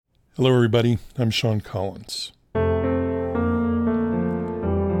Hello, everybody. I'm Sean Collins.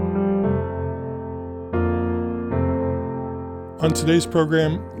 On today's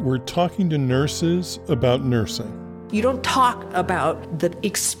program, we're talking to nurses about nursing. You don't talk about the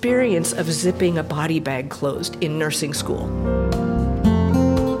experience of zipping a body bag closed in nursing school.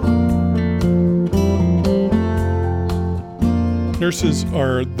 Nurses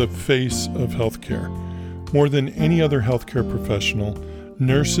are the face of healthcare. More than any other healthcare professional,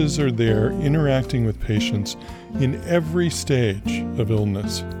 nurses are there interacting with patients in every stage of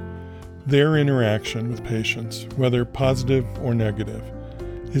illness. Their interaction with patients, whether positive or negative,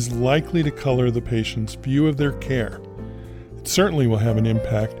 is likely to color the patient's view of their care. It certainly will have an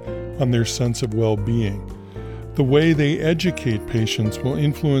impact on their sense of well-being. The way they educate patients will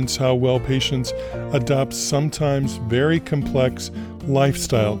influence how well patients adopt sometimes very complex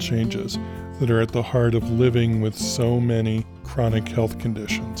lifestyle changes that are at the heart of living with so many chronic health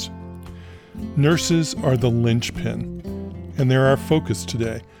conditions. Nurses are the linchpin, and they're our focus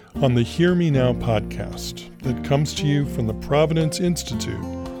today on the Hear Me Now podcast that comes to you from the Providence Institute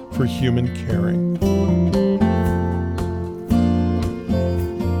for Human Caring.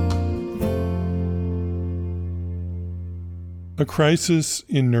 A crisis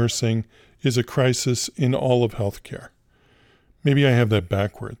in nursing is a crisis in all of healthcare. Maybe I have that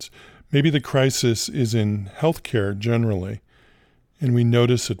backwards. Maybe the crisis is in healthcare generally, and we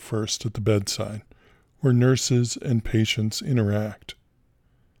notice it first at the bedside, where nurses and patients interact.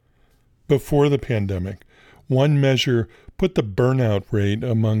 Before the pandemic, one measure put the burnout rate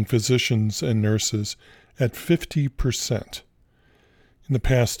among physicians and nurses at 50%. In the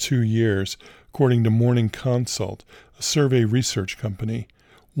past 2 years, according to Morning Consult, a survey research company,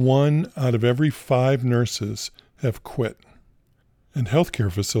 1 out of every 5 nurses have quit. And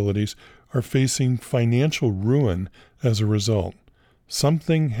healthcare facilities are facing financial ruin as a result.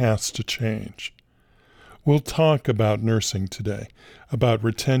 Something has to change. We'll talk about nursing today, about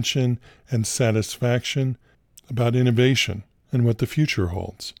retention and satisfaction, about innovation and what the future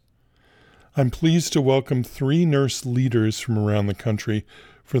holds. I'm pleased to welcome 3 nurse leaders from around the country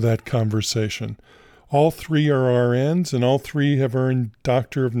for that conversation. All 3 are RNs, and all 3 have earned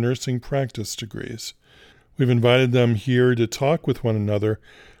Doctor of Nursing practice degrees. We've invited them here to talk with one another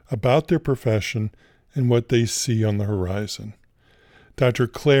about their profession and what they see on the horizon. Dr.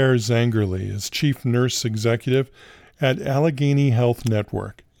 Claire Zangerli is Chief Nurse Executive at Allegheny Health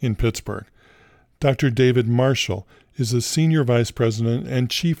Network in Pittsburgh. Dr. David Marshall is the Senior Vice President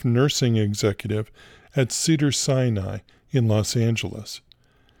and Chief Nursing Executive at Cedars-Sinai in Los Angeles.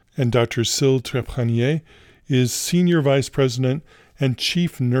 And Dr. Syl Trepanier is Senior Vice President and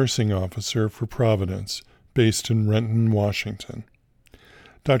Chief Nursing Officer for Providence, based in Renton, Washington.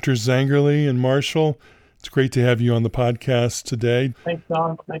 Dr. Zangerli and Marshall, it's great to have you on the podcast today. Thanks,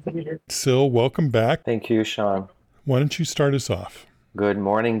 Sean. Nice to be here. Syl, welcome back. Thank you, Sean. Why don't you start us off? Good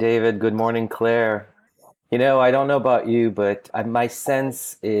morning, David. Good morning, Claire. You know, I don't know about you, but my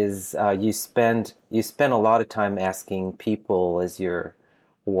sense is you spend a lot of time asking people as you're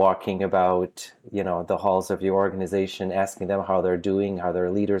walking about, the halls of your organization, asking them how they're doing, how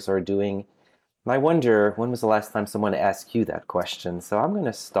their leaders are doing. And I wonder, when was the last time someone asked you that question? So I'm going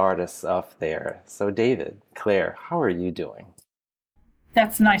to start us off there. So David, Claire, how are you doing?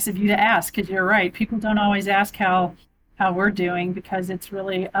 That's nice of you to ask, because you're right. People don't always ask how we're doing, because it's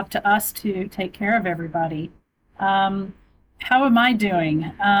really up to us to take care of everybody. How am I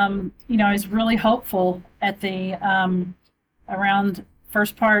doing? I was really hopeful at the around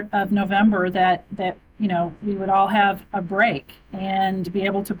first part of November that we would all have a break and be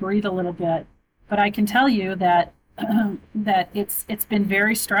able to breathe a little bit. But I can tell you that that it's been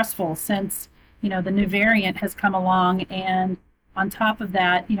very stressful since the new variant has come along, and on top of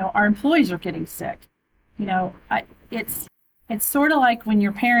that, our employees are getting sick. It's sort of like when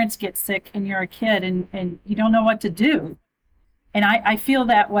your parents get sick and you're a kid and you don't know what to do. And I feel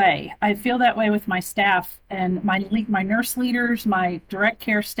that way. I feel that way with my staff and my nurse leaders, my direct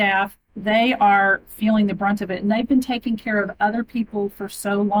care staff. They are feeling the brunt of it, and they've been taking care of other people for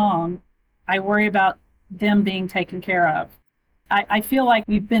so long. I worry about them being taken care of. I feel like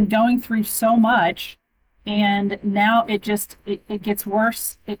we've been going through so much, and now it gets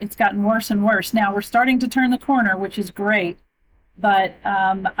worse. It's gotten worse and worse. Now we're starting to turn the corner, which is great. But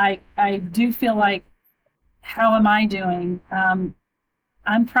I do feel like, how am I doing?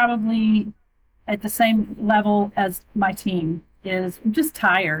 I'm probably at the same level as my team is. I'm just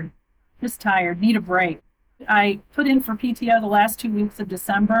tired, need a break. I put in for PTO the last 2 weeks of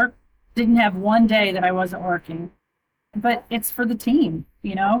December, didn't have one day that I wasn't working. But it's for the team,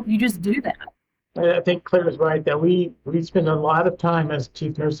 you just do that. I think Claire is right that we spend a lot of time as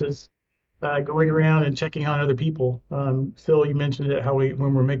chief nurses going around and checking on other people. Phil, you mentioned it, how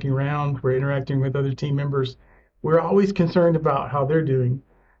when we're making rounds, we're interacting with other team members. We're always concerned about how they're doing.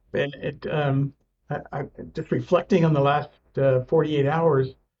 And I just reflecting on the last 48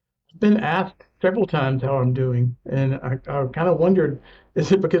 hours, I've been asked several times how I'm doing, and I kind of wondered,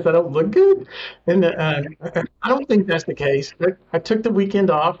 is it because I don't look good? And I don't think that's the case. I took the weekend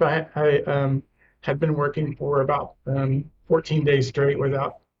off. I had been working for about 14 days straight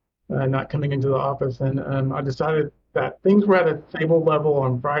without not coming into the office, and I decided that things were at a stable level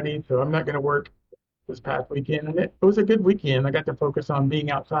on Friday, so I'm not going to work this past weekend. And it was a good weekend. I got to focus on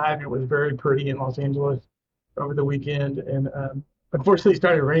being outside. It was very pretty in Los Angeles over the weekend, and unfortunately, it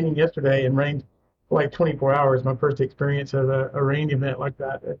started raining yesterday and rained for like 24 hours. My first experience of a rain event like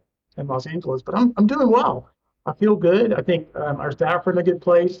that in Los Angeles. But I'm doing well. I feel good. I think our staff are in a good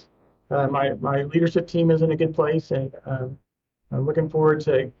place. My leadership team is in a good place, and I'm looking forward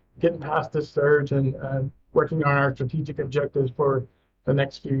to getting past this surge and working on our strategic objectives for the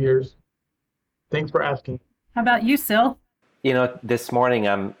next few years. Thanks for asking. How about you, Sil? This morning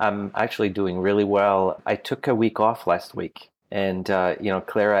I'm actually doing really well. I took a week off last week. And,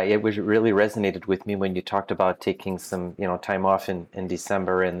 Clara, it was really resonated with me when you talked about taking some, time off in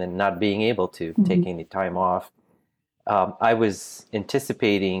December and then not being able to take any time off. I was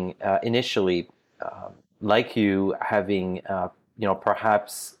anticipating initially, like you, having,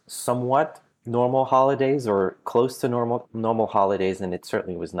 perhaps somewhat normal holidays or close to normal holidays, and it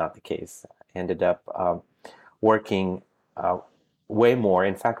certainly was not the case. I ended up working way more,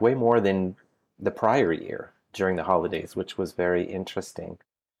 in fact, way more than the prior year during the holidays, which was very interesting.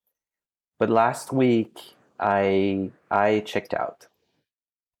 But last week, I checked out.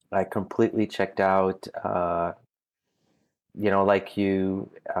 I completely checked out. Like you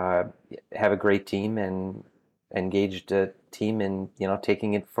have a great team and engaged a team in,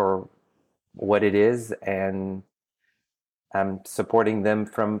 taking it for what it is, and I'm supporting them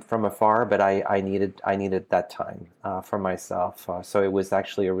from afar. But I needed that time for myself. So it was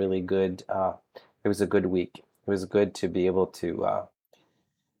actually a really good. It was a good week. It was good to be able to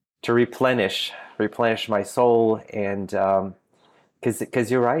replenish my soul, and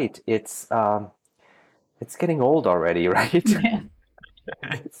because you're right, it's getting old already, right? Yeah.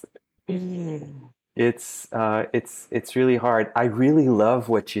 It's really hard. I really love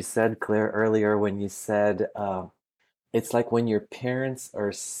what you said, Claire, earlier when you said it's like when your parents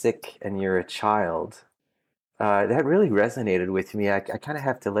are sick and you're a child. That really resonated with me. I kind of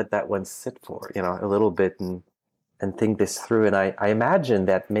have to let that one sit for, a little bit and think this through. And I imagine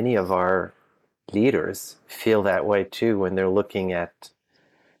that many of our leaders feel that way too when they're looking at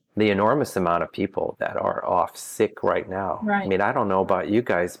the enormous amount of people that are off sick right now. Right. I mean, I don't know about you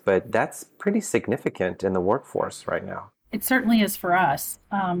guys, but that's pretty significant in the workforce right now. It certainly is for us.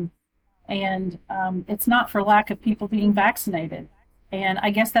 And it's not for lack of people being vaccinated. And I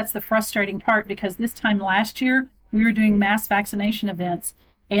guess that's the frustrating part, because this time last year, we were doing mass vaccination events,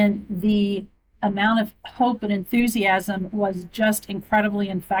 and the amount of hope and enthusiasm was just incredibly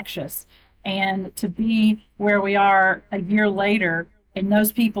infectious. And to be where we are a year later, and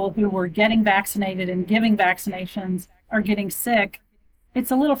those people who were getting vaccinated and giving vaccinations are getting sick,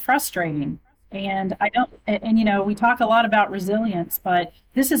 it's a little frustrating. And we talk a lot about resilience, but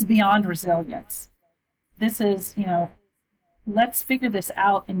this is beyond resilience. This is, let's figure this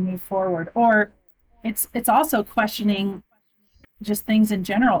out and move forward. Or it's also questioning just things in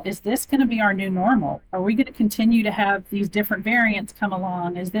general. Is this going to be our new normal? Are we going to continue to have these different variants come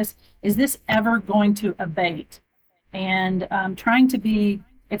along? Is this ever going to abate? And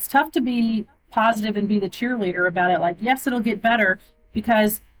it's tough to be positive and be the cheerleader about it. Like, yes, it'll get better,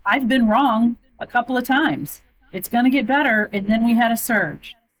 because I've been wrong a couple of times. It's going to get better. And then we had a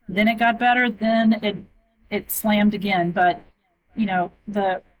surge. Then it got better. Then it slammed again. But,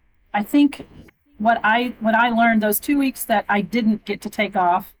 I think what I learned those 2 weeks that I didn't get to take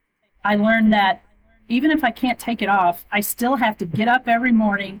off, I learned that even if I can't take it off, I still have to get up every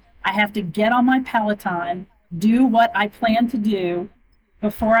morning. I have to get on my Peloton, do what I plan to do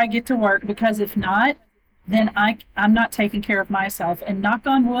before I get to work, because if not, then I'm not taking care of myself. And knock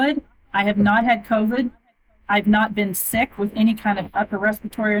on wood, I have not had COVID. I've not been sick with any kind of upper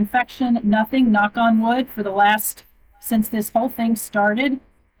respiratory infection, nothing, knock on wood, since this whole thing started.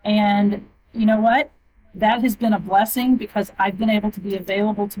 And you know what? That has been a blessing, because I've been able to be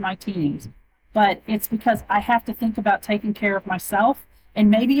available to my teams. But it's because I have to think about taking care of myself. And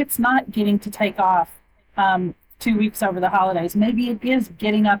maybe it's not getting to take off 2 weeks over the holidays. Maybe it is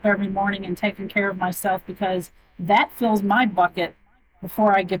getting up every morning and taking care of myself, because that fills my bucket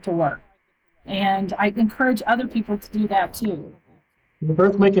before I get to work. And I encourage other people to do that too. You're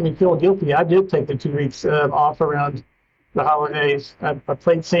both making me feel guilty. I did take the 2 weeks off around the holidays. I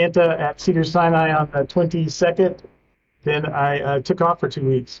played Santa at Cedar Sinai on the 22nd. Then I took off for 2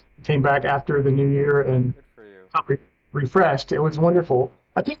 weeks. Came back after the new year and felt refreshed. It was wonderful.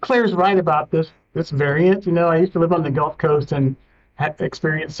 I think Claire's right about this variant. I used to live on the Gulf Coast and had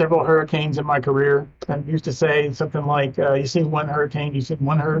experienced several hurricanes in my career. And used to say something like, "You seen one hurricane, you seen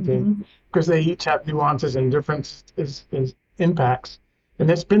one hurricane," because they each have nuances and different impacts. And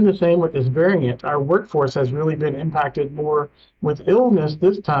it's been the same with this variant. Our workforce has really been impacted more with illness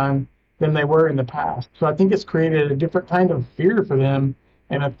this time than they were in the past. So I think it's created a different kind of fear for them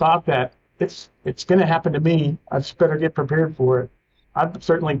and a thought that it's going to happen to me. I just better get prepared for it. I've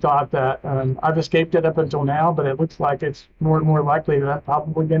certainly thought that I've escaped it up until now, but it looks like it's more and more likely that I'm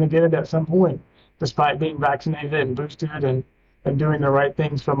probably going to get it at some point, despite being vaccinated and boosted and doing the right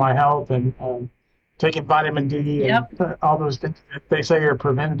things for my health and taking vitamin D and all those things that they say are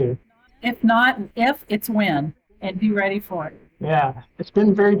preventative. If not, it's when, and be ready for it. Yeah, it's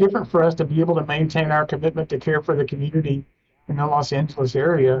been very different for us to be able to maintain our commitment to care for the community in the Los Angeles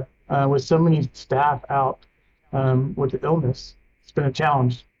area with so many staff out with the illness. It's been a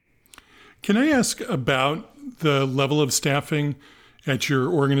challenge. Can I ask about the level of staffing at your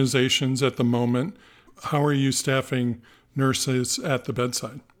organizations at the moment? How are you staffing nurses at the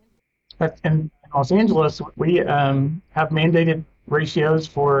bedside? In Los Angeles, we have mandated ratios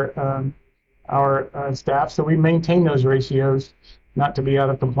for our staff, so we maintain those ratios not to be out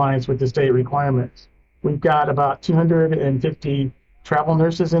of compliance with the state requirements. We've got about 250 travel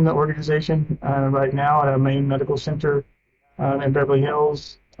nurses in the organization right now at our main medical center in Beverly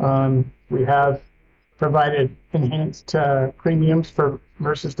Hills. We have provided enhanced premiums for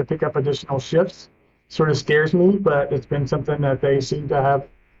nurses to pick up additional shifts. Sort of scares me, but it's been something that they seem to have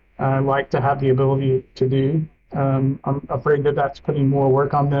like to have the ability to do. I'm afraid that that's putting more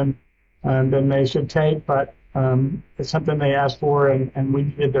work on them than they should take, but it's something they asked for and we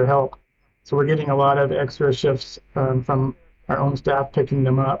needed their help. So we're getting a lot of extra shifts from our own staff picking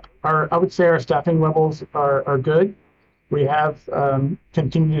them up. I would say our staffing levels are good. We have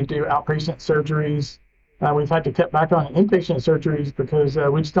continued to do outpatient surgeries. We've had to cut back on inpatient surgeries because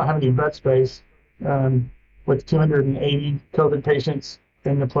we just don't have any bed space. With 280 COVID patients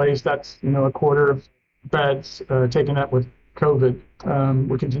in the place, that's a quarter of beds taken up with COVID.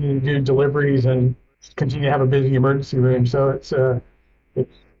 We continue to do deliveries and continue to have a busy emergency room. So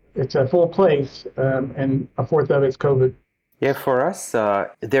it's a full place, and a fourth of it's COVID. Yeah, for us,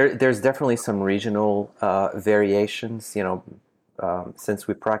 there's definitely some regional variations. Since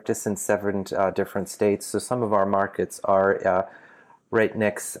we practice in 7 different states, so some of our markets are right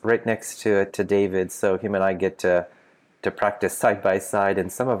next to David. So him and I get to practice side by side in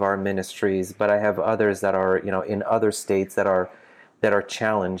some of our ministries. But I have others that are in other states that are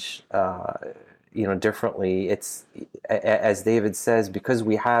challenged differently. It's, as David says, because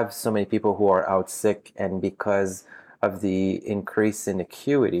we have so many people who are out sick, and because of the increase in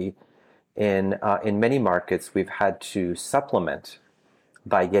acuity in many markets, we've had to supplement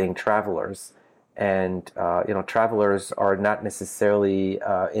by getting travelers. And travelers are not necessarily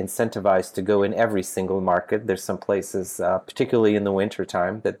incentivized to go in every single market. There's some places, particularly in the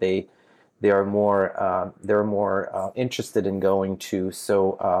wintertime, that they are more interested in going to.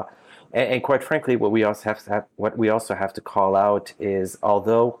 So, and quite frankly, what we also have to call out is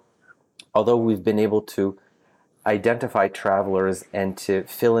although we've been able to identify travelers and to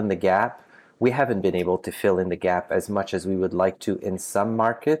fill in the gap, we haven't been able to fill in the gap as much as we would like to in some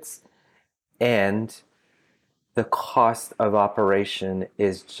markets. And the cost of operation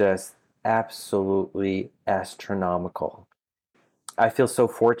is just absolutely astronomical. I feel so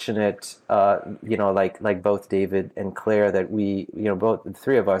fortunate, like both David and Claire, that we, both the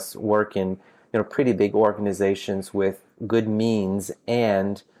three of us work in, pretty big organizations with good means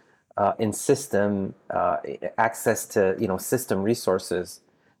and in system access to, system resources.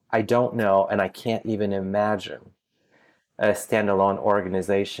 I don't know, and I can't even imagine a standalone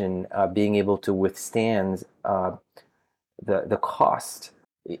organization being able to withstand the cost,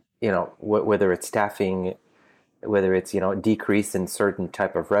 whether it's staffing, whether it's decrease in certain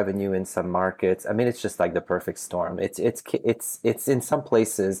type of revenue in some markets. I mean, it's just like the perfect storm. It's in some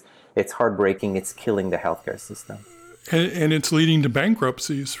places it's heartbreaking. It's killing the healthcare system, and it's leading to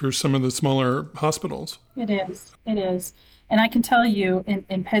bankruptcies for some of the smaller hospitals. It is. And I can tell you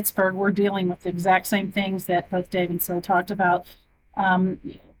in Pittsburgh, we're dealing with the exact same things that both Dave and Sil talked about.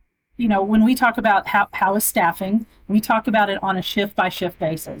 When we talk about how is staffing, we talk about it on a shift by shift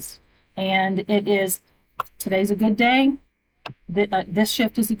basis. And it is, today's a good day. This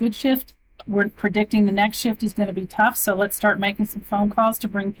shift is a good shift. we're predicting the next shift is going to be tough, so let's start making some phone calls to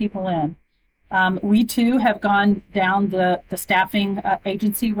bring people in. We too have gone down the staffing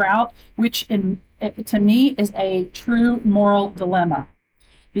agency route, which to me is a true moral dilemma,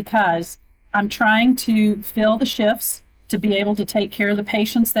 because I'm trying to fill the shifts to be able to take care of the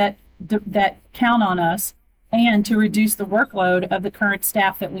patients that count on us and to reduce the workload of the current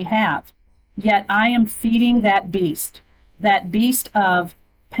staff that we have. Yet I am feeding that beast of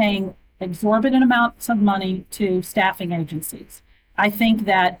paying exorbitant amounts of money to staffing agencies. I think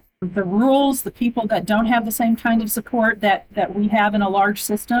that the rules, the people that don't have the same kind of support that we have in a large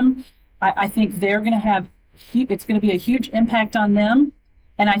system, I think they're going to have, it's going to be a huge impact on them.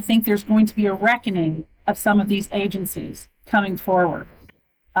 And I think there's going to be a reckoning of some of these agencies coming forward.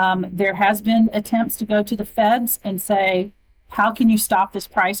 There has been attempts to go to the feds and say, how can you stop this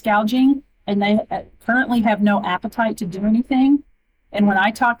price gouging? And they currently have no appetite to do anything. And when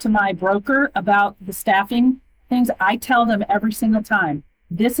I talk to my broker about the staffing things, I tell them every single time,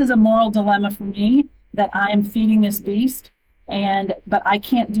 this is a moral dilemma for me, that I am feeding this beast, but I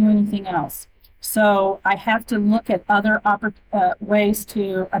can't do anything else. So I have to look at other ways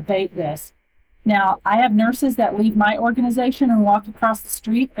to abate this. Now, I have nurses that leave my organization and walk across the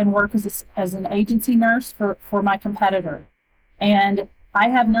street and work as an agency nurse for my competitor. And I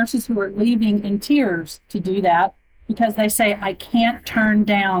have nurses who are leaving in tears to do that because they say, I can't turn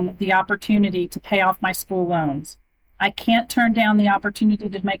down the opportunity to pay off my school loans. I can't turn down the opportunity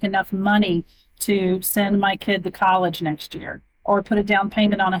to make enough money to send my kid to college next year or put a down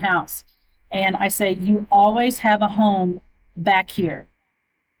payment on a house. And I say, you always have a home back here.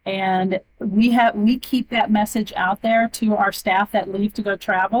 And we keep that message out there to our staff that leave to go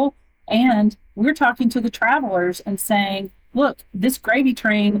travel. And we're talking to the travelers and saying, look, this gravy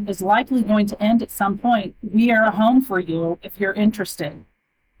train is likely going to end at some point. We are a home for you if you're interested.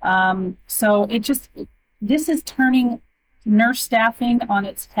 So this is turning nurse staffing on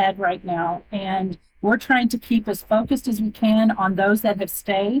its head right now. And we're trying to keep as focused as we can on those that have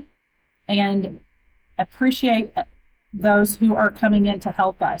stayed and appreciate those who are coming in to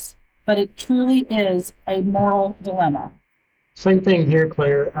help us. But it truly is a moral dilemma. Same thing here,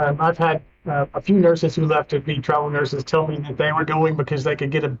 Claire. I've had a few nurses who left to be travel nurses tell me that they were going because they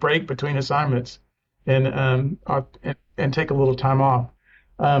could get a break between assignments and take a little time off.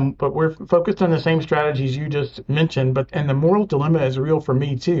 But we're focused on the same strategies you just mentioned, and the moral dilemma is real for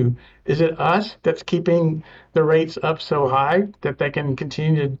me too. Is it us that's keeping the rates up so high that they can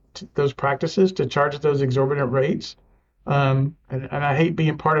continue those practices to charge those exorbitant rates? And I hate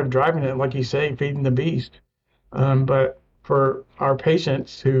being part of driving it, like you say, feeding the beast. But for our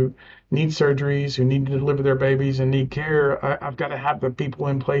patients who need surgeries, who need to deliver their babies and need care, I've got to have the people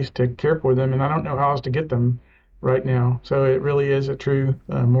in place to care for them, and I don't know how else to get them right now. So it really is a true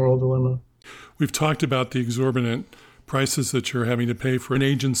moral dilemma. We've talked about the exorbitant prices that you're having to pay for an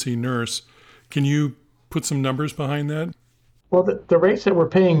agency nurse. Can you put some numbers behind that? Well, the rates that we're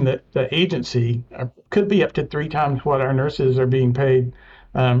paying the agency could be up to 3 times what our nurses are being paid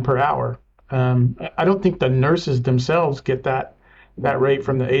per hour. I don't think the nurses themselves get that rate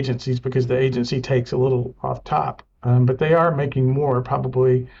from the agencies because the agency takes a little off top. But they are making more,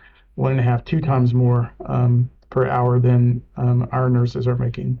 probably 1.5, 2 times more per hour than our nurses are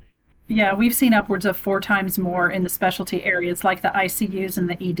making. Yeah, we've seen upwards of 4 times more in the specialty areas like the ICUs and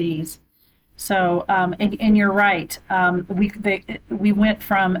the EDs. So, and you're right. We went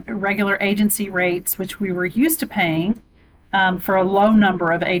from regular agency rates, which we were used to paying for a low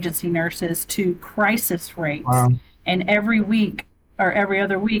number of agency nurses, to crisis rates. Wow. And every week or every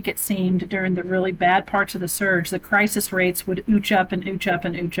other week, it seemed during the really bad parts of the surge, the crisis rates would ooch up and ooch up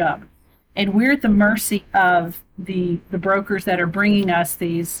and ooch up. And we're at the mercy of the brokers that are bringing us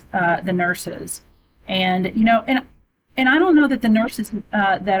these the nurses. And and I don't know that the nurses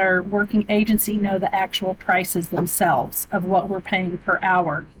that are working agency know the actual prices themselves of what we're paying per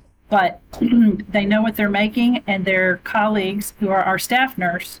hour, but they know what they're making, and their colleagues who are our staff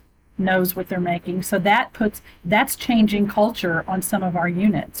nurse knows what they're making. So that's changing culture on some of our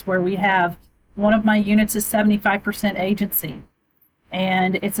units, where we have one of my units is 75% agency.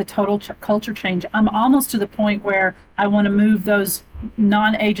 And it's a total culture change. I'm almost to the point where I want to move those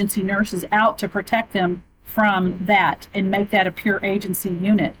non-agency nurses out to protect them from that and make that a pure agency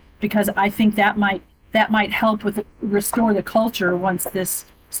unit, because I think that might help restore the culture once this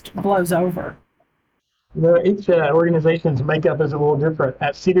blows over. Each organization's makeup is a little different.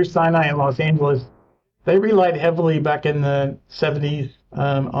 At Cedars-Sinai in Los Angeles, they relied heavily back in the 70s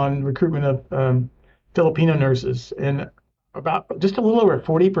on recruitment of Filipino nurses, and about just a little over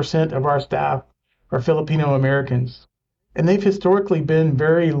 40% of our staff are Filipino Americans. and they've historically been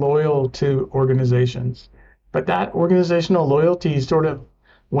very loyal to organizations. But that organizational loyalty is sort of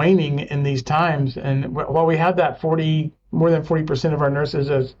waning in these times. And while we have that more than 40% of our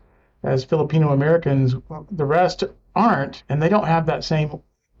nurses as Filipino Americans, the rest aren't, and they don't have that same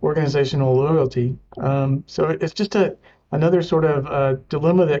organizational loyalty. So it's just another sort of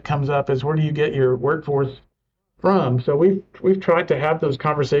dilemma that comes up is where do you get your workforce from? So we've tried to have those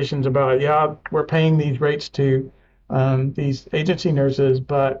conversations about, yeah, we're paying these rates to these agency nurses,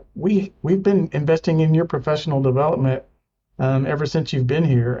 but we've been investing in your professional development ever since you've been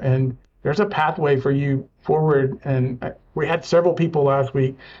here, and there's a pathway for you forward. And we had several people last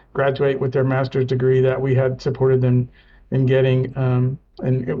week graduate with their master's degree that we had supported them in getting,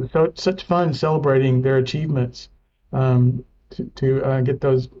 and it was such fun celebrating their achievements to get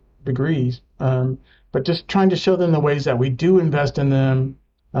those degrees. But just trying to show them the ways that we do invest in them,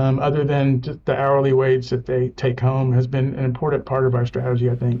 other than just the hourly wage that they take home, has been an important part of our strategy,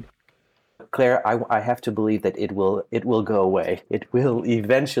 I think. Claire, I have to believe that it will go away. It will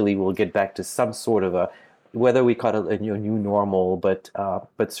eventually we'll get back to some sort of whether we call it a new normal, but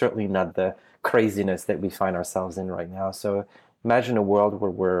certainly not the craziness that we find ourselves in right now. So imagine a world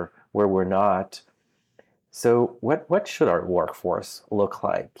where we're not. So what should our workforce look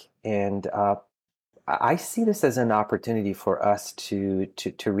like? And I see this as an opportunity for us to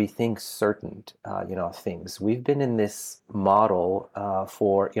rethink certain things. We've been in this model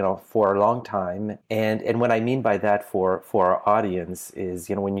for a long time, and what I mean by that for our audience is,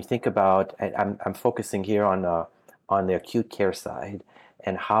 when you think about, I'm focusing here on the acute care side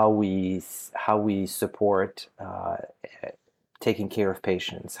and how we support taking care of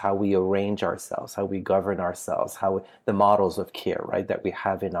patients, how we arrange ourselves, how we govern ourselves, how the models of care, right, that we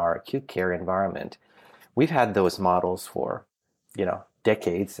have in our acute care environment. We've had those models for,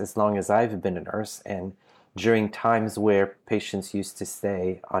 decades, as long as I've been a nurse, and during times where patients used to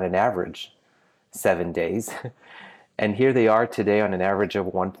stay on an average 7 days, and here they are today on an average of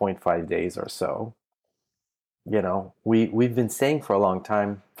 1.5 days or so. We've been saying for a long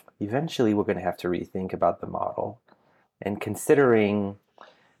time, eventually we're going to have to rethink about the model, and considering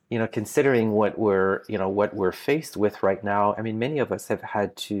what we're faced with right now. I mean, many of us have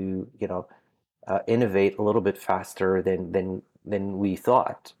had to, innovate a little bit faster than we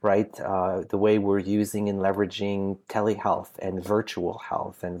thought, right? The way we're using and leveraging telehealth and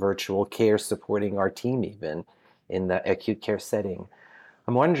virtual care, supporting our team even in the acute care setting.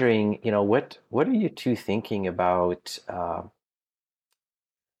 I'm wondering, what are you two thinking about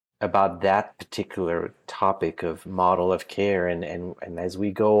that particular topic of model of care, and as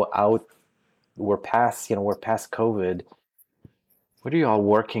we go out, we're past COVID. What are you all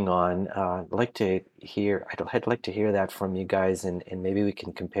working on? I'd like to hear that from you guys, and maybe we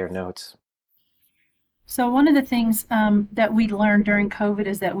can compare notes. So one of the things that we learned during COVID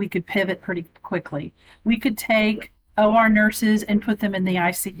is that we could pivot pretty quickly. We could take OR nurses and put them in the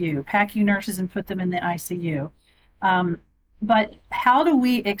ICU, PACU nurses and put them in the ICU. But how do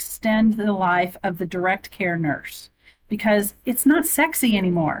we extend the life of the direct care nurse? Because it's not sexy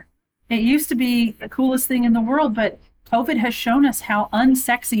anymore. It used to be the coolest thing in the world, but COVID has shown us how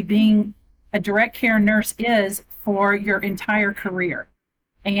unsexy being a direct care nurse is for your entire career,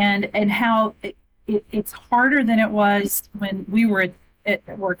 and how it's harder than it was when we were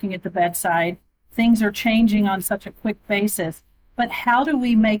working at the bedside. Things are changing on such a quick basis, but how do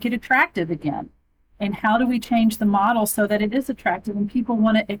we make it attractive again? And how do we change the model so that it is attractive and people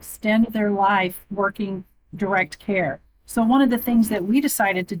want to extend their life working direct care? So one of the things that we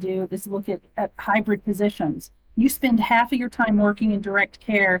decided to do is look at hybrid positions. You spend half of your time working in direct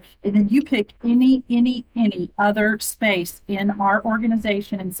care, and then you pick any other space in our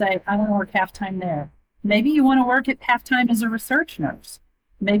organization and say, I want to work half-time there. Maybe you want to work at half-time as a research nurse.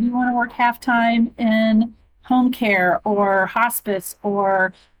 Maybe you want to work half-time in home care or hospice,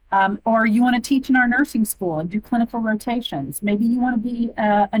 or you want to teach in our nursing school and do clinical rotations. Maybe you want to be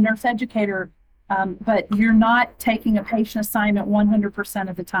a nurse educator, but you're not taking a patient assignment 100%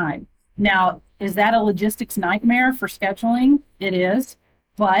 of the time. Now, is that a logistics nightmare for scheduling? It is,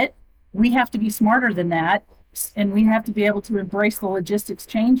 but we have to be smarter than that, and we have to be able to embrace the logistics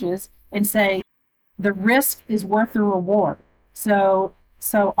changes and say the risk is worth the reward. So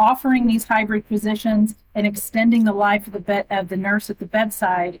offering these hybrid positions and extending the life of the nurse at the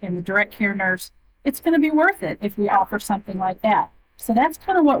bedside and the direct care nurse, it's going to be worth it if we offer something like that. So that's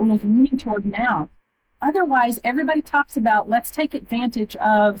kind of what we're leaning toward now. Otherwise, everybody talks about let's take advantage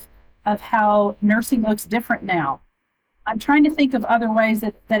of how nursing looks different now. I'm trying to think of other ways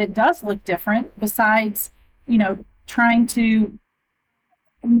that it does look different besides, trying to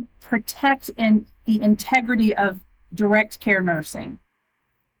protect the integrity of direct care nursing?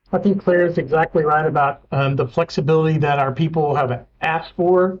 I think Claire is exactly right about the flexibility that our people have asked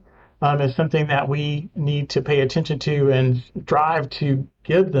for is something that we need to pay attention to and strive to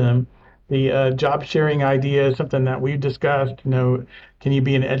give them. The job sharing idea is something that we've discussed. Can you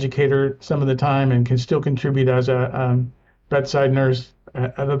be an educator some of the time and can still contribute as a bedside nurse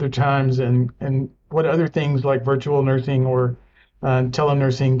at other times? And what other things like virtual nursing or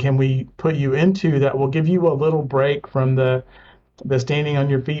telenursing can we put you into that will give you a little break from the standing on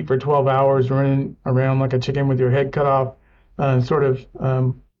your feet for 12 hours, running around like a chicken with your head cut off, sort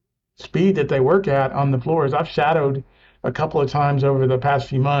of speed that they work at on the floors. I've shadowed a couple of times over the past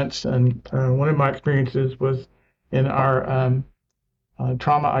few months, and one of my experiences was in our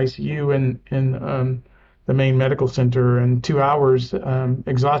trauma ICU in the main medical center, and 2 hours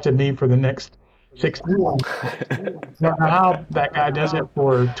exhausted me for the next 6 months. I don't know how that guy does it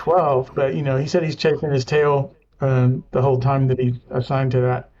for 12, but he said he's chasing his tail the whole time that he's assigned to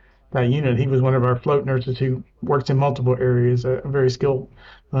that unit. He was one of our float nurses who works in multiple areas, a very skilled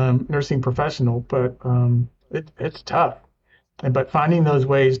nursing professional, but it's tough. But finding those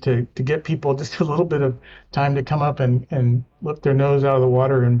ways to get people just a little bit of time to come up and lift their nose out of the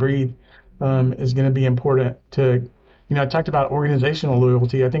water and breathe is going to be important to, I talked about organizational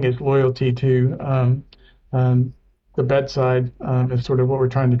loyalty. I think it's loyalty to the bedside is sort of what we're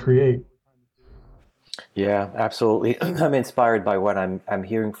trying to create. Yeah, absolutely. I'm inspired by what I'm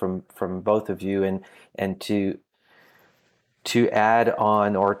hearing from both of you, and to add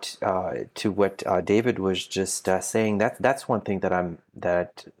on or to what David was just saying. That's one thing that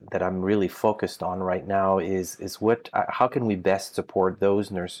I'm really focused on right now is how can we best support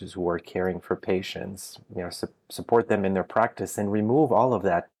those nurses who are caring for patients, support them in their practice and remove all of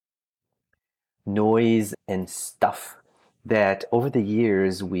that noise and stuff that over the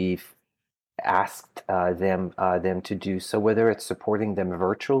years we've asked them to do. So whether it's supporting them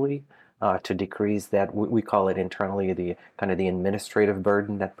virtually to decrease that, we call it internally the kind of the administrative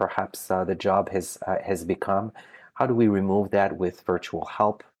burden that perhaps the job has become. How do we remove that with virtual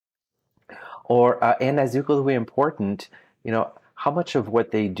help? Or and as equally important, how much of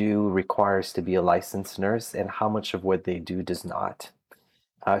what they do requires to be a licensed nurse, and how much of what they do does not?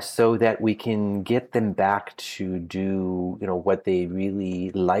 So that we can get them back to do, what they really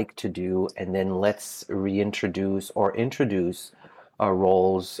like to do, and then let's reintroduce or introduce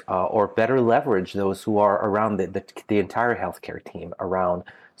roles or better leverage those who are around the entire healthcare team around,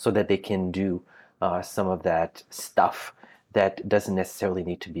 so that they can do some of that stuff that doesn't necessarily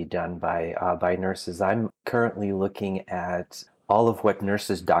need to be done by nurses. I'm currently looking at all of what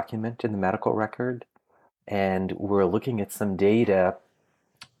nurses document in the medical record, and we're looking at some data,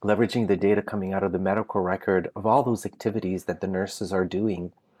 leveraging the data coming out of the medical record of all those activities that the nurses are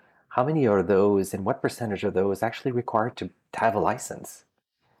doing. How many are those, and what percentage of those actually required to have a license?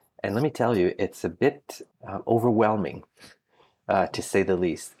 And let me tell you, it's a bit overwhelming, to say the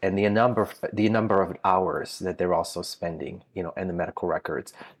least. And the number of hours that they're also spending, in the medical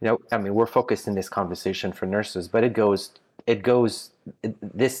records. We're focused in this conversation for nurses, but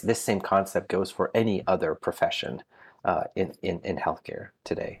this same concept goes for any other profession in healthcare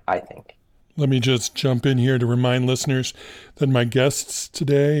today, I think. Let me just jump in here to remind listeners that my guests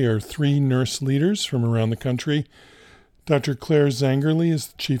today are 3 nurse leaders from around the country. Dr. Claire Zangerli is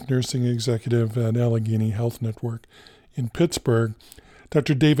the Chief Nursing Executive at Allegheny Health Network in Pittsburgh.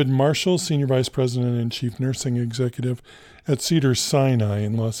 Dr. David Marshall, Senior Vice President and Chief Nursing Executive at Cedars-Sinai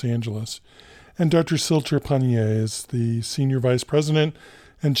in Los Angeles. And Dr. Silcher Panier is the Senior Vice President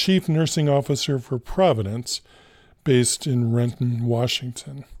and Chief Nursing Officer for Providence, based in Renton,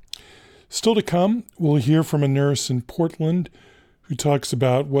 Washington. Still to come, we'll hear from a nurse in Portland who talks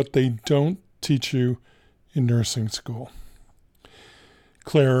about what they don't teach you in nursing school.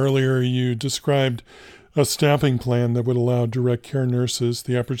 Claire, earlier you described a staffing plan that would allow direct care nurses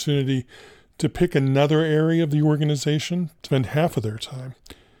the opportunity to pick another area of the organization, spend half of their time.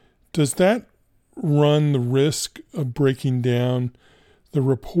 Does that run the risk of breaking down the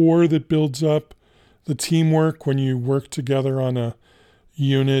rapport that builds up, the teamwork when you work together on a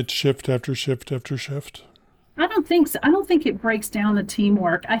unit shift after shift after shift? I don't think so. I don't think it breaks down the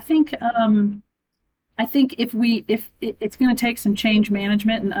teamwork. I think if it's going to take some change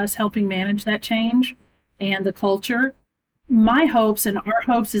management and us helping manage that change and the culture. My hopes and our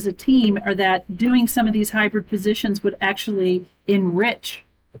hopes as a team are that doing some of these hybrid positions would actually enrich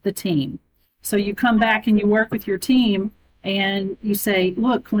the team. So you come back and you work with your team and you say,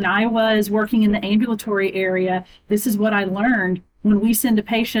 look, when I was working in the ambulatory area, this is what I learned. When we send a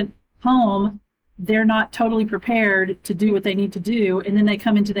patient home, they're not totally prepared to do what they need to do, and then they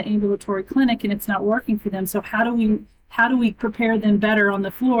come into the ambulatory clinic and it's not working for them. So how do we prepare them better on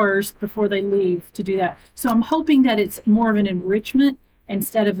the floors before they leave to do that? So I'm hoping that it's more of an enrichment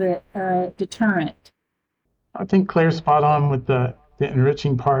instead of a deterrent. I think Claire's spot on with the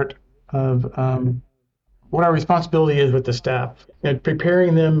enriching part of what our responsibility is with the staff and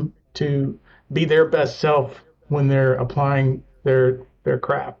preparing them to be their best self when they're applying their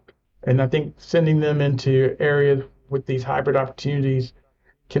craft. And I think sending them into areas with these hybrid opportunities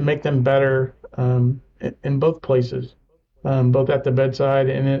can make them better in both places, both at the bedside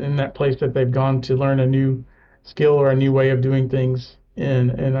and in that place that they've gone to learn a new skill or a new way of doing things.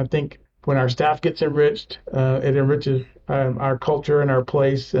 And I think when our staff gets enriched, it enriches our culture and our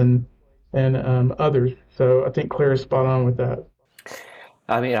place and others. So I think Claire is spot on with that.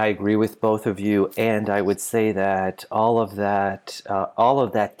 I mean, I agree with both of you, and I would say that all of that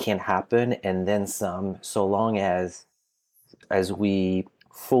can happen, and then some, so long as we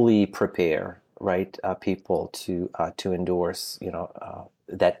fully prepare, right, people to endorse,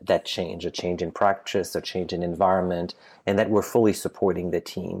 that change, a change in practice, a change in environment, and that we're fully supporting the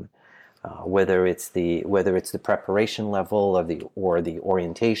team, whether it's the preparation level of the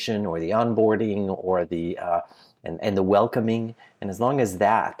orientation or the onboarding or the and the welcoming, and as long as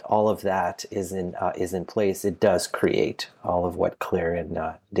all of that is in place, it does create all of what Claire and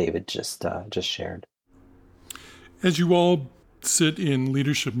David just shared. As you all sit in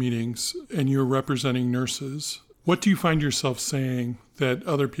leadership meetings and you're representing nurses, what do you find yourself saying that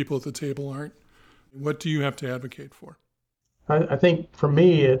other people at the table aren't? What do you have to advocate for? I think for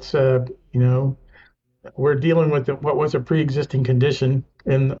me, it's we're dealing with what was a pre-existing condition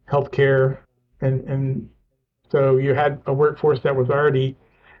in healthcare, and so you had a workforce that was already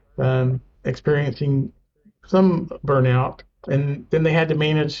experiencing some burnout, and then they had to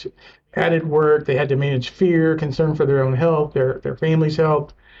manage added work. They had to manage fear, concern for their own health, their family's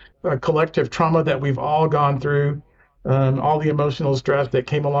health, collective trauma that we've all gone through, all the emotional stress that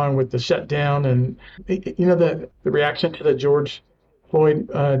came along with the shutdown, and the reaction to the George Floyd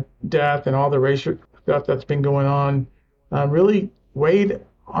death and all the racial stuff that's been going on really weighed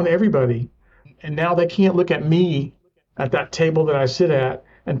on everybody. And now they can't look at me at that table that I sit at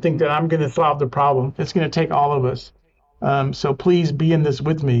and think that I'm going to solve the problem. It's going to take all of us. So please be in this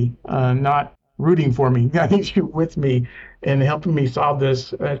with me, not rooting for me. I need you with me and helping me solve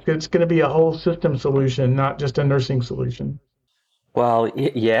this. It's going to be a whole system solution, not just a nursing solution. Well,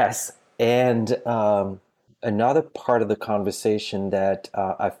 yes. And another part of the conversation that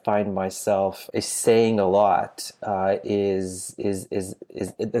I find myself saying a lot is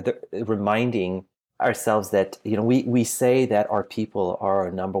reminding ourselves that we say that our people are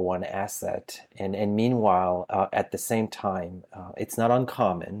our number one asset, and meanwhile at the same time it's not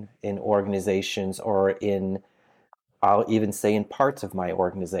uncommon in organizations or I'll even say in parts of my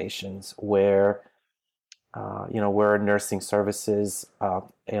organizations where where nursing services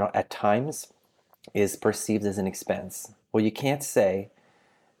at times is perceived as an expense. Well, you can't say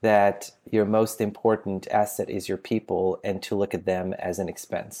that your most important asset is your people and to look at them as an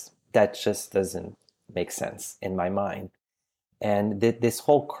expense. That just doesn't make sense in my mind. And this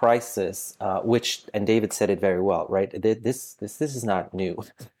whole crisis, and David said it very well, right? This is not new.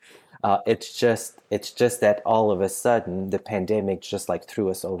 It's just that all of a sudden the pandemic just like threw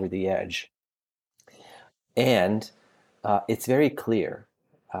us over the edge. And it's very clear.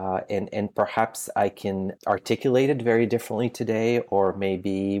 And perhaps I can articulate it very differently today, or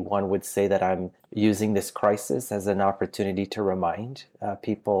maybe one would say that I'm using this crisis as an opportunity to remind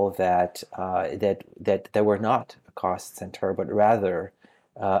people that we're not a cost center, but rather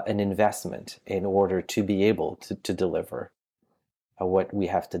an investment in order to be able to deliver what we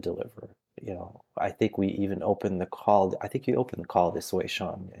have to deliver. I think we even opened the call. I think you opened the call this way,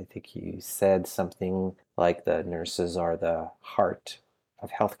 Sean. I think you said something like the nurses are the heart of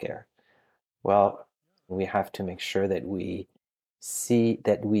healthcare. Well, we have to make sure that we see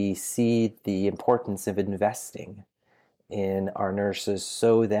the importance of investing in our nurses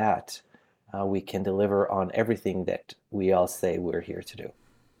so that we can deliver on everything that we all say we're here to do.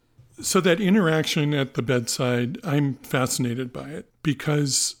 So that interaction at the bedside, I'm fascinated by it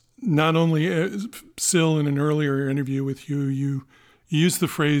because not only, Sil, in an earlier interview with you, you used the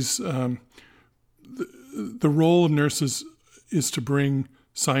phrase, the role of nurses is to bring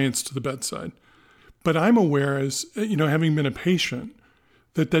science to the bedside. But I'm aware, as having been a patient,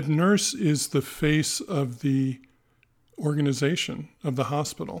 that nurse is the face of the organization, of the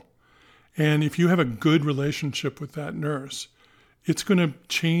hospital. And if you have a good relationship with that nurse, it's going to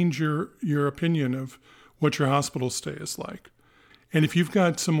change your opinion of what your hospital stay is like. And if you've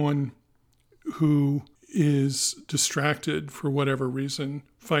got someone who is distracted for whatever reason,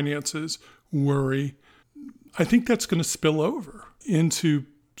 finances, worry, I think that's going to spill over into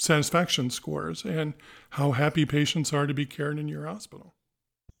satisfaction scores and how happy patients are to be cared in your hospital.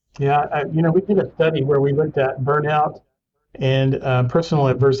 Yeah, we did a study where we looked at burnout and personal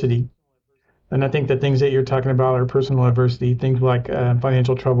adversity. And I think the things that you're talking about are personal adversity, things like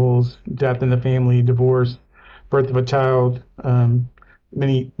financial troubles, death in the family, divorce, birth of a child,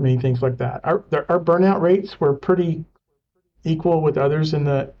 many things like that. Our burnout rates were pretty equal with others in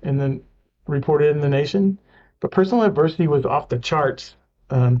the reported in the nation, but personal adversity was off the charts.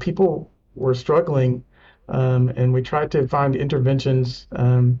 People were struggling, and we tried to find interventions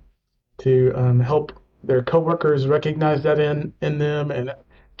to help their coworkers recognize that in them and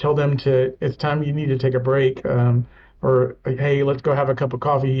tell them it's time, you need to take a break, or hey, let's go have a cup of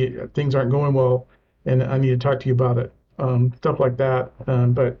coffee. Things aren't going well, and I need to talk to you about it. Stuff like that.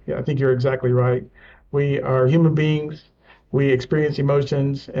 But yeah, I think you're exactly right. We are human beings. We experience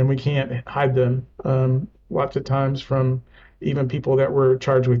emotions, and we can't hide them lots of times from even people that we're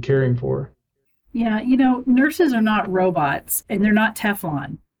charged with caring for. Yeah, nurses are not robots, and they're not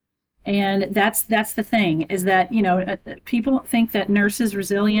Teflon. And that's the thing, is that, people think that nurses'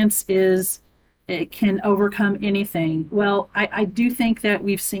 resilience it can overcome anything. Well, I do think that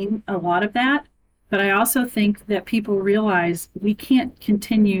we've seen a lot of that, but I also think that people realize we can't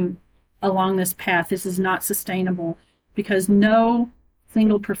continue along this path. This is not sustainable, because no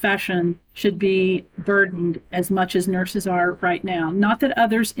single profession should be burdened as much as nurses are right now. Not that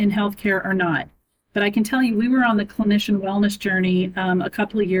others in healthcare are not. But I can tell you, we were on the clinician wellness journey a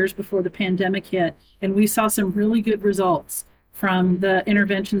couple of years before the pandemic hit, and we saw some really good results from the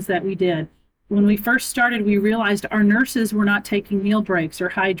interventions that we did. When we first started, we realized our nurses were not taking meal breaks or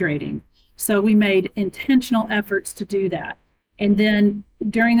hydrating. So we made intentional efforts to do that. And then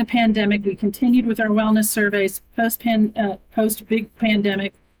during the pandemic, we continued with our wellness surveys. Post big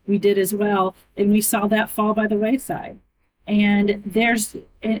pandemic, we did as well, and we saw that fall by the wayside. And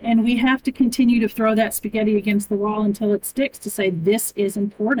we have to continue to throw that spaghetti against the wall until it sticks, to say this is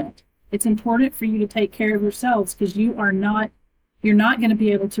important. It's important for you to take care of yourselves, because you're not going to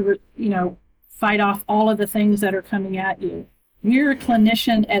be able to fight off all of the things that are coming at you. We're a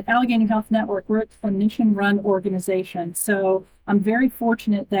clinician at Allegheny Health Network. We're a clinician-run organization. So I'm very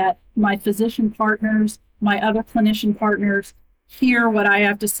fortunate that my physician partners, my other clinician partners, hear what I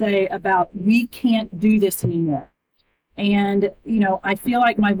have to say about, we can't do this anymore. And, I feel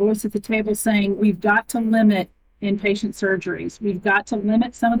like my voice at the table saying we've got to limit inpatient surgeries. We've got to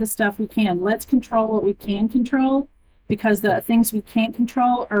limit some of the stuff we can. Let's control what we can control, because the things we can't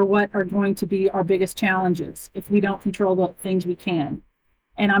control are what are going to be our biggest challenges if we don't control the things we can.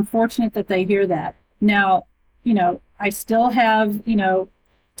 And I'm fortunate that they hear that. Now, I still have,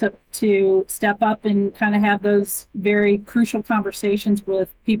 to step up and kind of have those very crucial conversations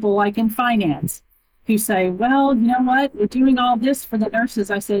with people like in finance, who say, well, you know what, we're doing all this for the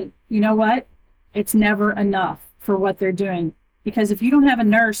nurses. I said, you know what, it's never enough for what they're doing. Because if you don't have a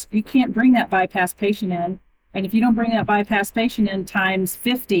nurse, you can't bring that bypass patient in. And if you don't bring that bypass patient in times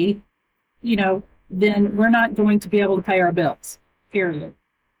 50, then we're not going to be able to pay our bills, period.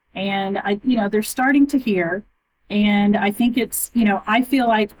 And they're starting to hear. And I think it's, I feel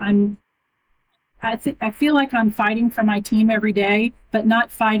like I'm fighting for my team every day, but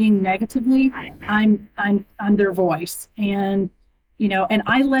not fighting negatively. I'm their voice, and and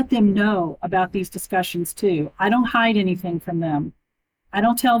I let them know about these discussions too. I don't hide anything from them. I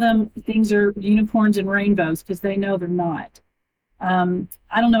don't tell them things are unicorns and rainbows, because they know they're not.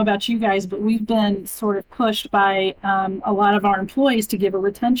 I don't know about you guys, but we've been sort of pushed by a lot of our employees to give a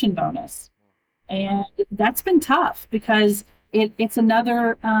retention bonus, and that's been tough, because it's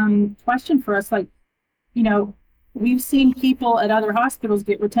another question for us. Like, we've seen people at other hospitals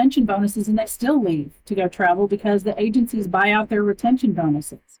get retention bonuses, and they still leave to go travel because the agencies buy out their retention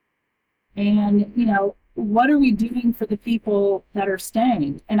bonuses. And, what are we doing for the people that are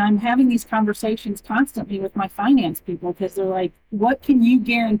staying? And I'm having these conversations constantly with my finance people, because they're like, what can you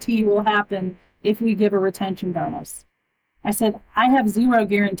guarantee will happen if we give a retention bonus? I said, I have zero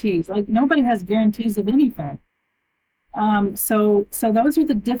guarantees. Like, nobody has guarantees of anything. So those are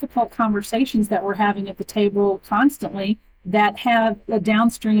the difficult conversations that we're having at the table constantly that have a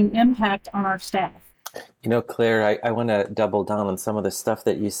downstream impact on our staff. Claire, I want to double down on some of the stuff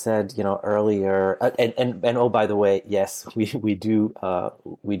that you said, earlier. And oh, by the way, yes, we do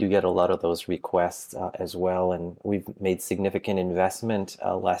get a lot of those requests as well, and we've made significant investment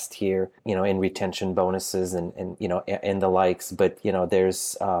last year, in retention bonuses and the likes. But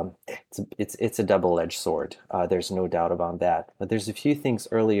there's it's a double-edged sword. There's no doubt about that. But there's a few things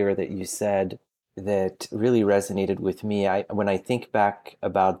earlier that you said that really resonated with me. When I think back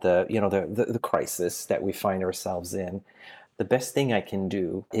about the crisis that we find ourselves in, the best thing I can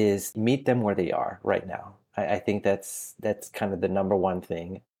do is meet them where they are right now. I think that's kind of the number one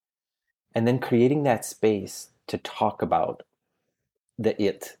thing. And then creating that space to talk about the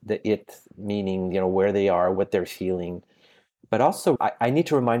it meaning, where they are, what they're feeling. But also I need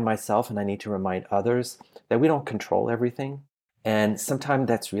to remind myself, and I need to remind others, that we don't control everything. And sometimes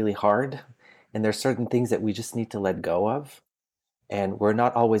that's really hard. And there's certain things that we just need to let go of. And we're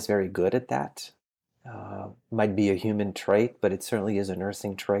not always very good at that. Might be a human trait, but it certainly is a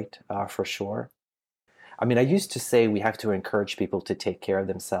nursing trait for sure. I mean, I used to say we have to encourage people to take care of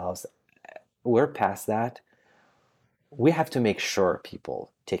themselves. We're past that. We have to make sure people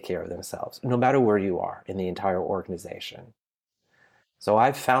take care of themselves, no matter where you are in the entire organization. So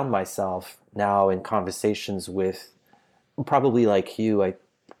I've found myself now in conversations with, probably like you, I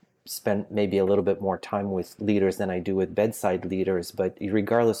spend maybe a little bit more time with leaders than I do with bedside leaders, but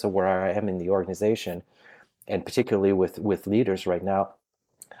regardless of where I am in the organization, and particularly with leaders right now,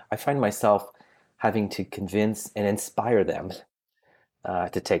 I find myself having to convince and inspire them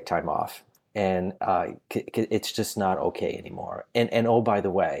to take time off. And it's just not okay anymore. And oh, by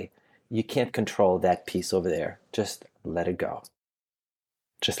the way, you can't control that piece over there. Just let it go.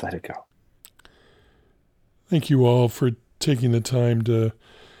 Just let it go. Thank you all for taking the time to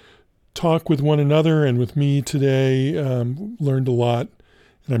talk with one another and with me today. Learned a lot,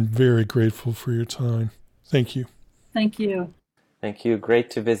 and I'm very grateful for your time. Thank you. Thank you. Thank you. Great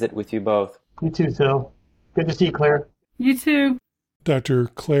to visit with you both. You too, Phil. Good to see you, Claire. You too. Dr.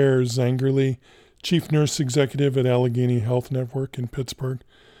 Claire Zangerli, Chief Nurse Executive at Allegheny Health Network in Pittsburgh.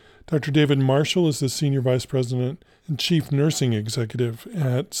 Dr. David Marshall is the Senior Vice President and Chief Nursing Executive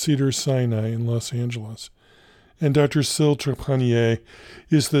at Cedars-Sinai in Los Angeles. And Dr. Syl Trepanier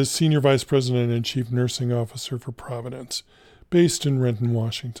is the Senior Vice President and Chief Nursing Officer for Providence, based in Renton,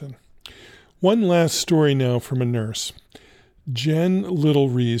 Washington. One last story now from a nurse. Jen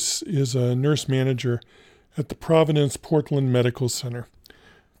Little-Reese is a nurse manager at the Providence Portland Medical Center.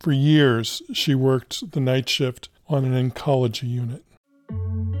 For years, she worked the night shift on an oncology unit.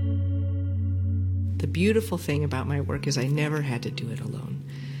 The beautiful thing about my work is I never had to do it alone.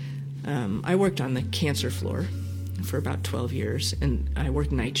 I worked on the cancer floor for about 12 years, and I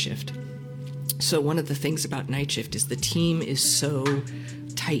worked night shift. So one of the things about night shift is the team is so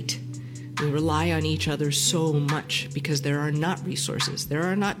tight. We rely on each other so much because there are not resources. There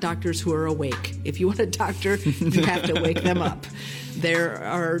are not doctors who are awake. If you want a doctor, you have to wake them up. There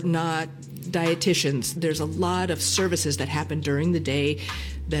are not dietitians. There's a lot of services that happen during the day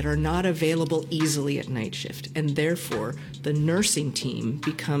that are not available easily at night shift. And therefore, the nursing team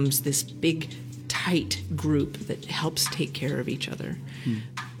becomes this big, tight group that helps take care of each other.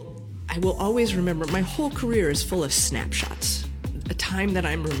 I will always remember, my whole career is full of snapshots. A time that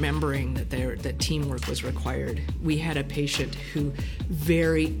I'm remembering that teamwork was required. We had a patient who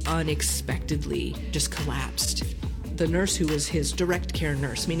very unexpectedly just collapsed. The nurse who was his direct care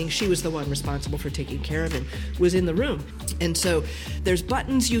nurse, meaning she was the one responsible for taking care of him, was in the room. And so there's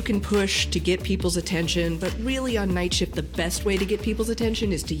buttons you can push to get people's attention, but really on night shift, the best way to get people's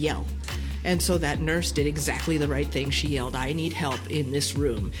attention is to yell. And so that nurse did exactly the right thing. She yelled, "I need help in this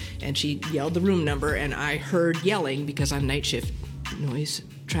room." And she yelled the room number, and I heard yelling because on night shift, noise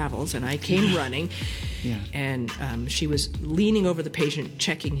travels, and I came running. And she was leaning over the patient,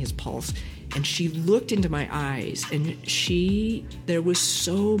 checking his pulse, and she looked into my eyes, and there was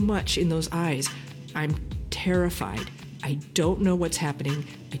so much in those eyes. I'm terrified. I don't know what's happening.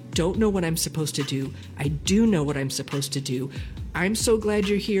 I don't know what I'm supposed to do. I do know what I'm supposed to do. I'm so glad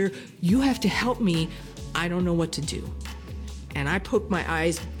you're here. You have to help me. I don't know what to do. And I poked my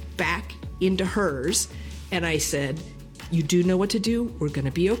eyes back into hers, and I said, "You do know what to do. We're going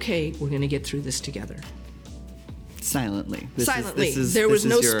to be okay. We're going to get through this together." Silently. There was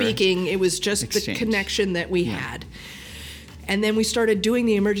no speaking. It was just exchange. The connection that we had. And then we started doing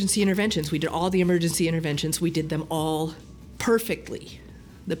the emergency interventions. We did all the emergency interventions. We did them all perfectly.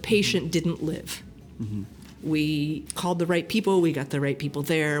 The patient didn't live. Mm-hmm. We called the right people. We got the right people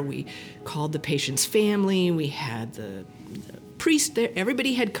there. We called the patient's family. We had the priest there.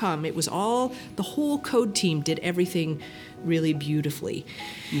 Everybody had come. It was all, the whole code team did everything really beautifully.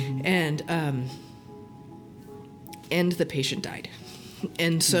 Mm-hmm. And and the patient died.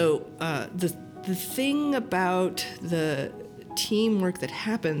 And so the thing about the teamwork that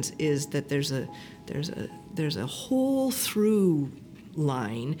happens is that there's a whole through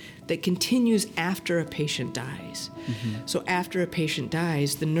line that continues after a patient dies. Mm-hmm. So after a patient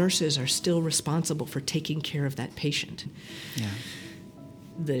dies, the nurses are still responsible for taking care of that patient. Yeah.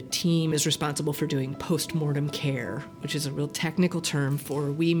 The team is responsible for doing post-mortem care, which is a real technical term for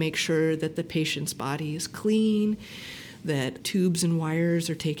we make sure that the patient's body is clean, that tubes and wires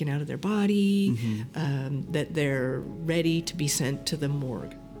are taken out of their body, that they're ready to be sent to the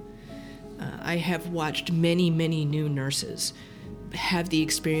morgue. I have watched many, many new nurses have the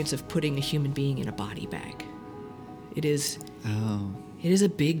experience of putting a human being in a body bag. It is a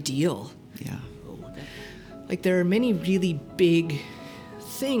big deal. Yeah. Like there are many really big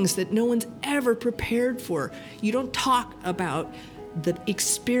things that no one's ever prepared for. You don't talk about the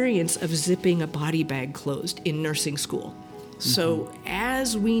experience of zipping a body bag closed in nursing school. So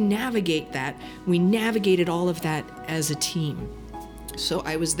as we navigate that, we navigated all of that as a team. So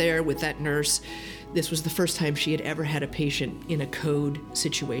I was there with that nurse. This was the first time she had ever had a patient in a code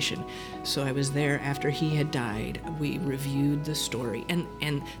situation. So I was there after he had died. We reviewed the story.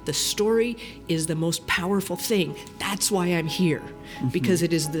 And the story is the most powerful thing. That's why I'm here. Because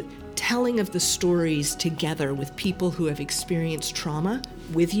it is the telling of the stories together with people who have experienced trauma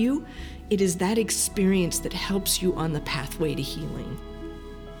with you. It is that experience that helps you on the pathway to healing.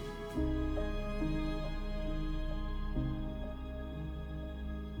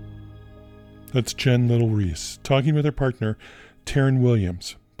 That's Jen Little-Reese talking with her partner, Taryn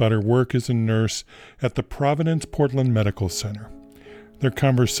Williams, about her work as a nurse at the Providence Portland Medical Center. Their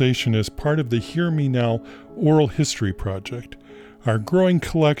conversation is part of the Hear Me Now Oral History Project, our growing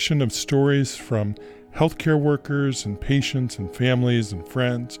collection of stories from healthcare workers and patients and families and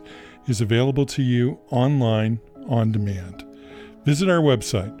friends is available to you online on demand. Visit our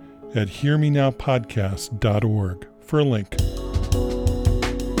website at hearmenowpodcast.org for a link.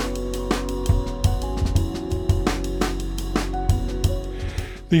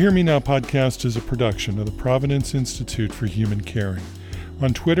 The Hear Me Now podcast is a production of the Providence Institute for Human Caring.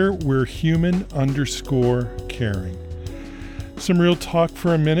 On Twitter, we're human_caring. Some real talk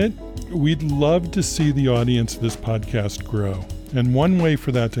for a minute. We'd love to see the audience of this podcast grow. And one way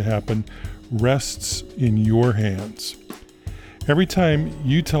for that to happen rests in your hands. Every time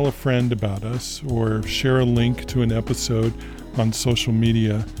you tell a friend about us or share a link to an episode on social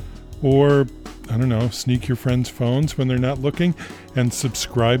media, or sneak your friends' phones when they're not looking and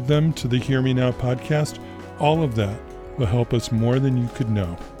subscribe them to the Hear Me Now podcast, all of that will help us more than you could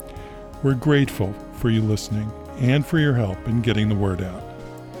know. We're grateful for you listening and for your help in getting the word out.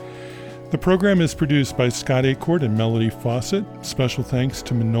 The program is produced by Scott Acord and Melody Fawcett. Special thanks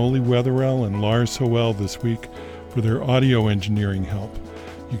to Manoli Wetherell and Lars Hoel this week for their audio engineering help.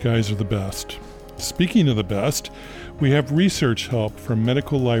 You guys are the best. Speaking of the best, we have research help from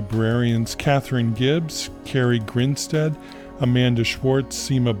medical librarians Catherine Gibbs, Carrie Grinstead, Amanda Schwartz,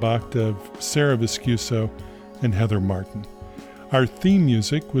 Seema Bhakta, Sarah Viscuso, and Heather Martin. Our theme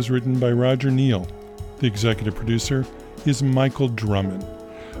music was written by Roger Neal. The executive producer is Michael Drummond.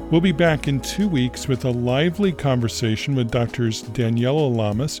 We'll be back in 2 weeks with a lively conversation with Drs. Daniela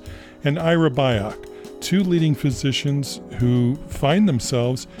Lamas and Ira Byock, two leading physicians who find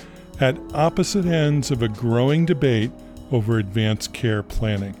themselves at opposite ends of a growing debate over advanced care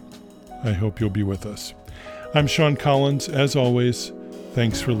planning. I hope you'll be with us. I'm Sean Collins. As always,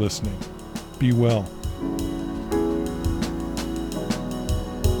 thanks for listening. Be well.